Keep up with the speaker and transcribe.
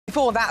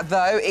Before that,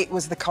 though, it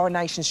was the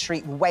Coronation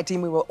Street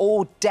wedding we were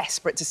all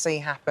desperate to see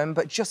happen,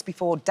 but just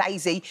before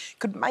Daisy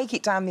could make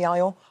it down the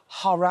aisle,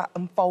 horror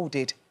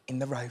unfolded in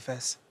the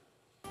Rovers.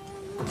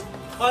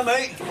 Hi,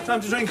 mate. Time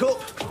to drink up.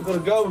 We've got to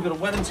go. We've got a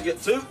wedding to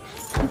get to.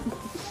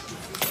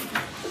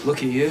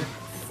 Look at you.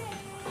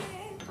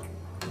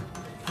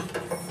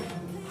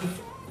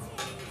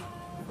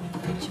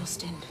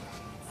 Justin.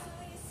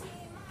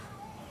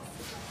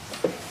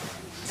 I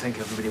think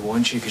everybody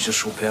wants you because you're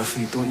so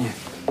perfect, don't you?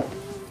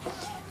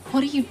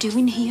 What are you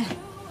doing here?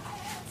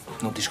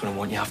 Nobody's going to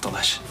want you after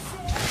this.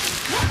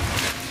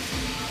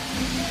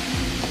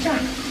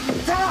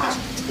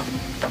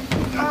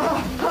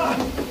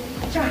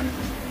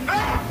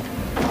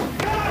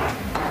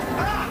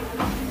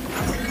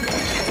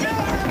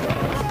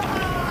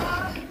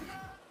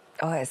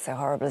 Oh, it's so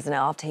horrible, isn't it?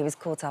 After he was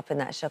caught up in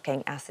that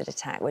shocking acid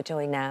attack, we're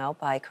joined now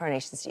by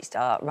Coronation Street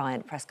star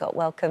Ryan Prescott.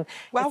 Welcome.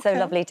 It's so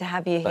lovely to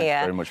have you here.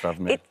 Thanks very much for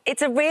having me.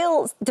 It's a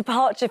real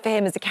departure for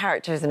him as a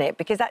character, isn't it?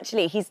 Because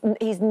actually, he's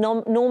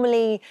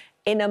normally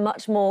in a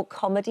much more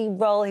comedy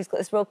role. He's got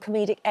this real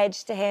comedic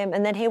edge to him.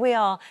 And then here we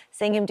are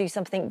seeing him do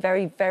something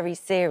very, very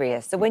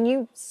serious. So when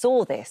you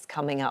saw this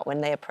coming up, when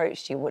they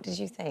approached you, what did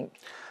you think?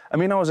 I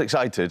mean, I was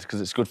excited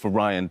because it's good for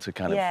Ryan to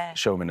kind of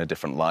show him in a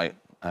different light.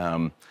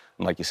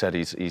 Like you said,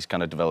 he's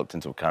kind of developed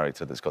into a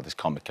character that's got this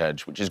comic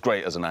edge, which is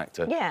great as an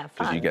actor. Yeah,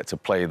 because you get to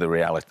play the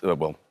reality,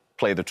 well,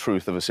 play the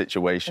truth of a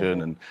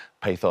situation and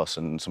pathos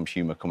and some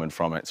humour coming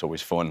from it. It's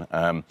always fun.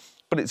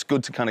 But it's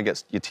good to kind of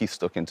get your teeth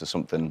stuck into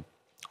something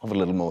of a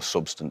little more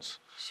substance.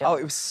 Sure. Oh,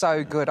 it was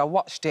so good. I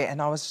watched it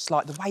and I was just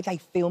like, the way they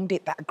filmed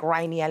it, that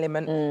grainy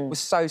element was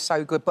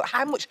so good. But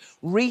how much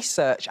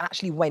research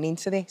actually went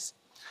into this?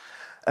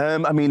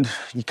 I mean,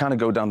 you kind of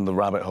go down the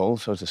rabbit hole,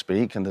 so to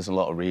speak, and there's a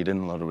lot of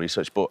reading, a lot of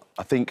research. But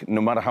I think no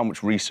matter how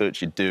much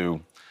research you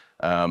do,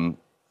 I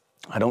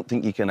don't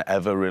think you can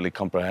ever really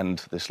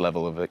comprehend this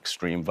level of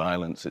extreme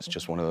violence. It's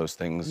just one of those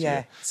things.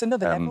 Yeah, it's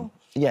another level.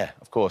 Yeah,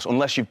 of course,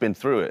 unless you've been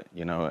through it,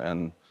 you know,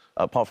 and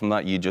apart from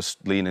that, you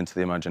just lean into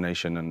the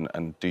imagination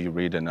and do your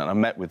reading. And I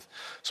met with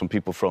some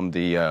people from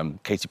the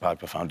Katie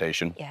Piper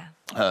Foundation.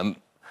 Yeah.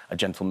 A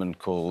gentleman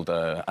called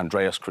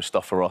Andreas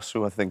Christoforos,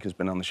 who I think has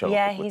been on the show a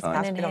couple of times. Yeah,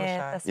 he's been in here,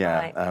 that's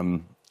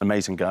right.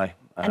 Amazing guy.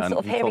 And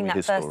sort of hearing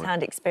that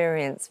first-hand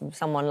experience from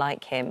someone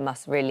like him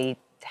must really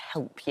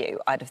help you,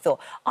 I'd have thought.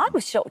 I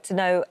was shocked to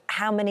know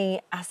how many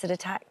acid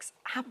attacks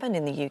happen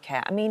in the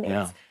UK. I mean,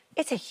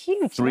 it's a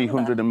huge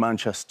 300 number. in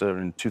Manchester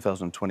in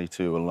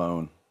 2022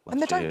 alone.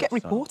 And they don't get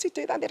reported,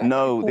 do they? They don't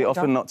no, they're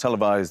often not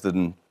televised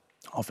and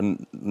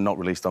often not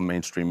released on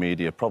mainstream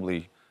media,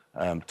 probably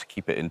to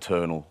keep it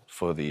internal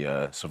for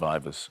the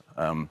survivors.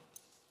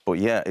 But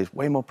yeah, it's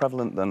way more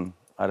prevalent than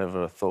I'd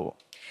ever thought.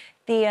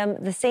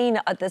 The scene,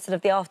 the sort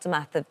of the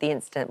aftermath of the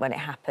incident when it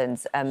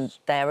happens,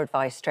 they're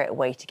advised straight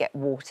away to get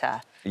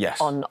water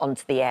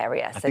onto the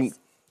area. I think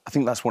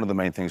that's one of the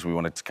main things we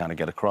wanted to kind of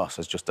get across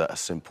as just a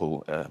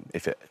simple,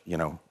 if it, you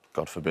know,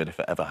 God forbid, if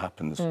it ever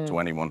happens to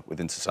anyone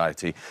within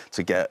society,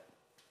 to get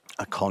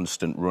a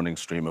constant running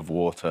stream of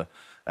water.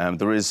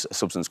 There is a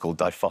substance called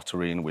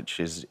diphoterine, which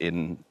is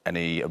in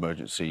any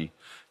emergency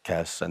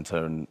care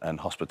centre and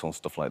hospital and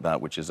stuff like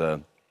that, which is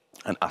an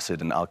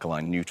acid and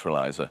alkaline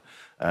neutraliser.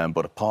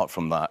 But apart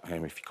from that,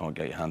 if you can't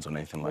get your hands on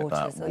anything like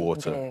that,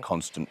 water,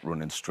 constant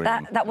running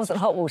stream. That wasn't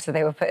hot water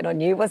they were putting on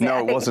you, was it? No,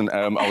 it wasn't.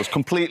 I was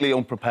completely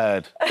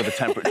unprepared for the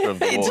temperature of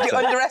the water. Did you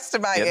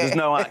underestimate it? There's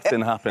no acting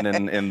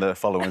happening in the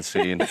following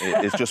scene.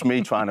 It's just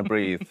me trying to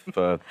breathe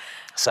for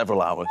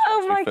several hours.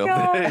 Oh, my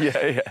God.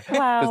 Yeah.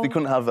 Wow. Because they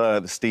couldn't have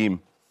the steam.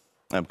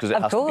 Because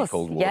it has to be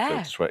cold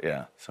water.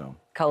 Yeah. So.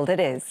 Cold it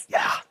is.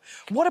 Yeah.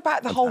 What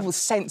about the whole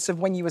sense of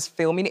when you was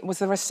filming it? Was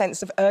there a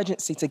sense of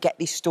urgency to get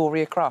this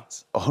story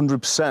across?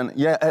 100%.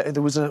 Yeah,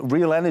 there was a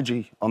real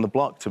energy on the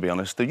block, to be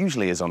honest. There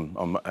usually is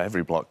on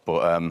every block,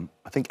 but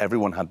I think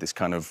everyone had this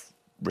kind of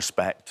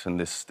respect and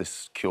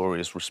this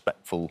curious,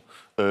 respectful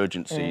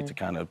urgency to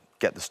kind of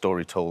get the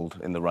story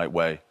told in the right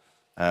way.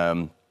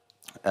 And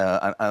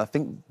I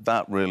think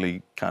that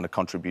really kind of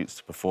contributes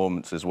to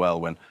performance as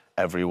well, when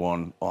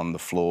everyone on the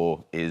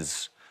floor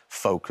is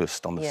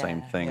focused on the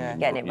same thing.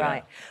 Getting it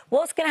right.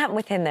 What's going to happen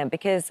with him then?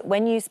 Because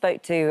when you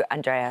spoke to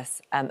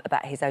Andreas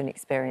about his own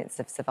experience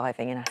of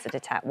surviving an acid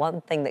attack,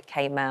 one thing that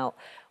came out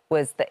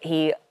was that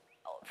he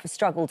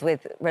struggled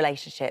with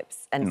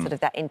relationships and sort of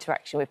that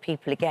interaction with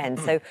people again.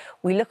 So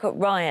we look at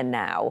Ryan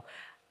now.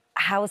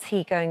 How's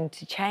he going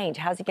to change?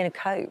 How's he going to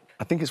cope?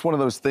 I think it's one of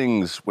those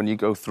things when you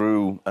go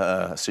through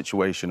a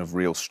situation of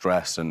real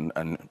stress and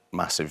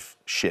massive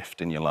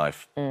shift in your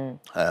life.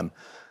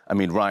 I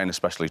mean, Ryan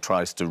especially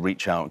tries to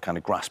reach out and kind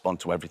of grasp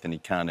onto everything he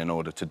can in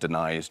order to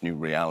deny his new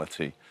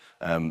reality,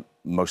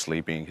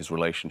 mostly being his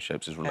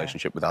relationship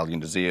with Ali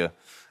and Azia,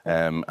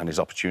 and his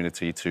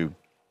opportunity to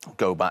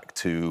go back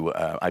to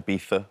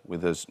Ibiza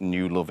with his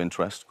new love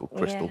interest called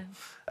Crystal.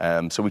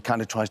 So he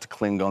kind of tries to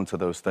cling on to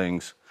those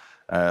things.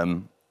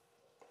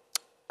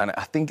 And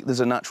I think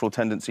there's a natural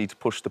tendency to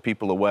push the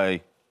people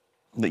away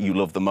that you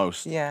love the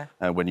most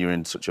when you're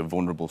in such a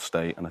vulnerable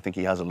state. And I think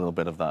he has a little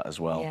bit of that as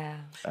well. Yeah.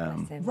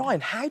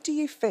 Ryan, how do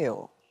you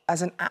feel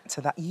as an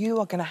actor that you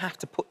are going to have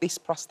to put this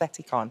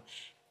prosthetic on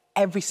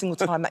every single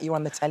time that you're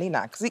on the telly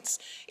now? Because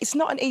it's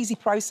not an easy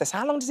process.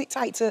 How long does it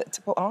take to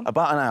put on?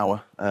 About an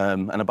hour,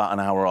 and about an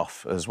hour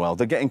off as well.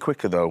 They're getting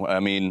quicker, though. I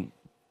mean,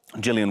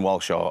 Gillian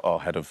Walsh, our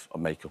head of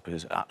makeup,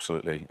 is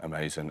absolutely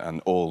amazing,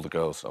 and all the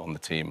girls on the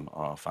team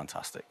are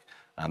fantastic,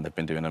 and they've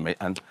been doing amazing.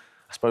 And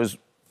I suppose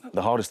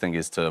the hardest thing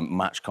is to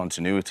match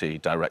continuity,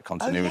 direct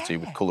continuity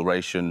with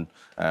coloration.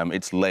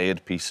 It's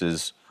layered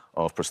pieces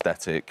of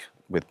prosthetic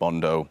with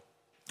Bondo,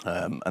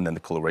 and then the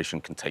coloration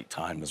can take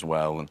time as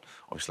well, and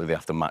obviously they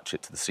have to match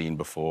it to the scene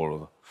before.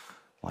 Or,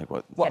 like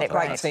what a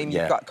great team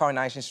you've got,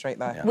 Coronation Street,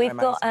 there. Yeah. We've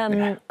got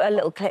a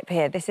little clip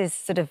here. This is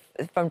sort of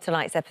from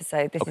tonight's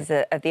episode. This is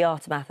the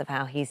aftermath of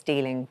how he's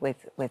dealing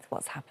with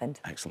what's happened.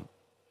 Excellent.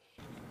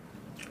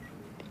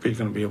 But you're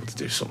going to be able to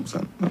do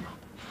something,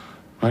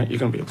 right? You're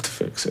going to be able to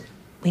fix it.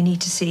 We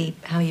need to see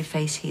how your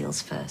face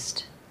heals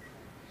first.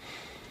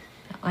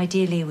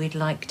 Ideally, we'd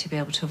like to be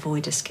able to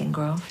avoid a skin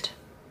graft.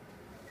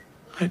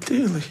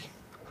 Ideally.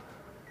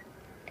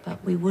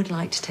 But we would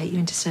like to take you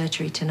into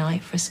surgery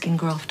tonight for a skin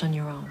graft on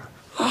your arm.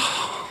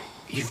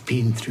 You've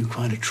been through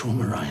quite a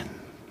trauma, Ryan.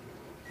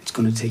 It's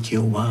going to take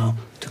you a while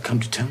to come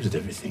to terms with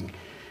everything.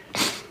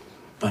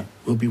 But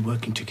we'll be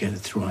working together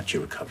throughout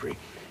your recovery.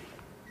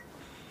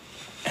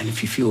 And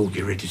if you feel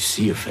you're ready to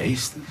see your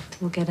face, then...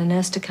 We'll get a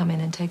nurse to come in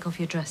and take off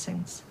your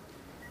dressings.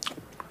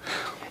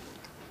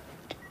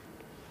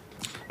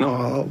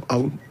 No,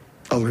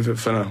 I'll leave it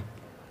for now.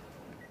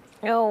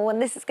 Oh, and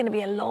this is going to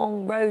be a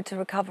long road to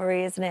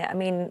recovery, isn't it? I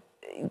mean,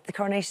 the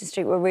Coronation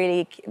Street were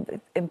really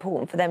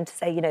important for them to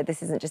say, you know,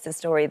 this isn't just a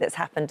story that's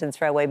happened and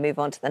throw away, move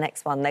on to the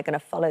next one. They're going to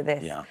follow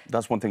this. Yeah,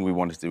 that's one thing we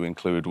wanted to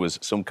include was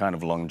some kind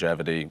of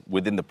longevity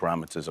within the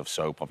parameters of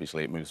soap.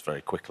 Obviously, it moves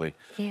very quickly.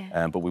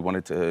 Yeah. But we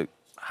wanted to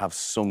have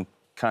some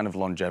kind of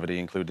longevity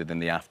included in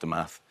the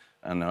aftermath.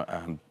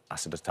 And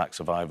acid attack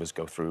survivors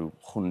go through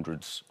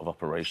hundreds of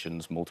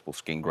operations, multiple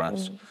skin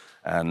grafts,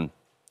 and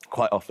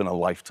quite often a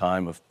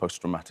lifetime of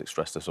post-traumatic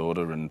stress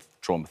disorder and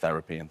trauma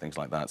therapy and things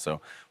like that. So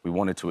we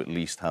wanted to at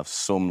least have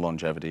some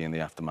longevity in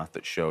the aftermath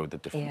that showed the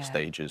different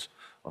stages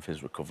of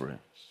his recovery.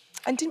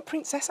 And didn't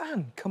Princess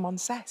Anne come on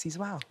set as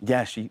well?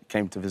 Yeah, she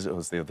came to visit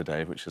us the other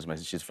day, which was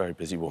amazing. She's a very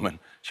busy woman.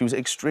 She was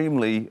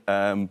extremely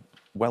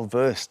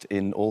well-versed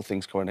in all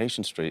things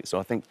Coronation Street, so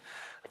I think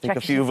a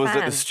few of us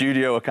at the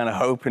studio are kind of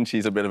hoping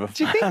she's a bit of a fan.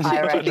 Do you think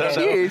I reckon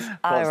she is?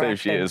 Can't say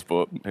if she is,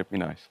 but it'd be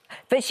nice.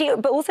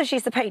 But also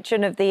she's the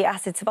patron of the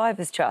Acid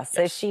Survivors Trust,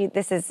 so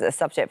this is a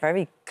subject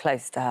very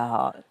close to her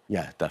heart.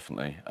 Yeah,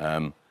 definitely.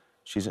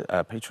 She's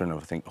a patron of,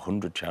 I think,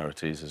 100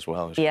 charities as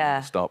well. She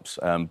stops.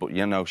 But,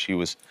 you know, it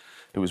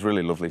was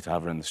really lovely to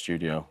have her in the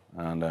studio,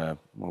 and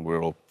we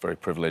were all very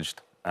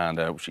privileged. And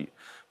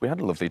we had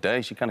a lovely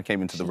day. She kind of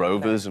came into the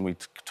Rovers, and we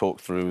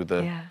talked through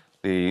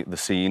the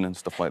scene and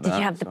stuff like that. Did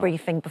you have the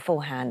briefing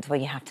beforehand where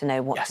you have to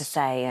know what to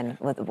say and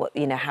what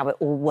you know how it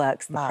all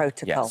works, the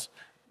protocol? Yes.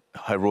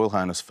 Her Royal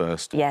Highness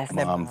first,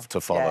 Ma'am to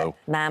follow.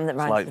 Yeah. Ma'am that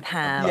rhymes with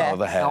ham.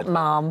 Not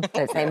Ma'am.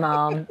 Don't say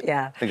Ma'am.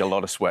 Yeah. I think a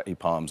lot of sweaty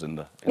palms in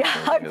the...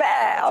 I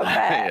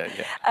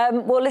bet.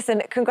 Well,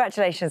 listen,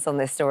 congratulations on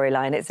this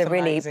storyline. It's a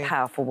really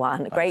powerful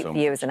one. Great for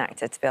you as an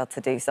actor to be able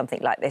to do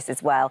something like this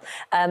as well.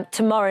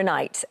 Tomorrow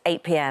night,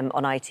 8 p.m.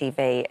 on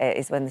ITV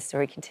is when the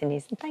story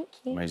continues. And thank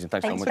you. Amazing.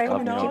 Thanks so much for for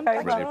having me on.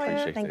 Thank you. Really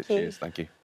appreciate it. Cheers. Thank you.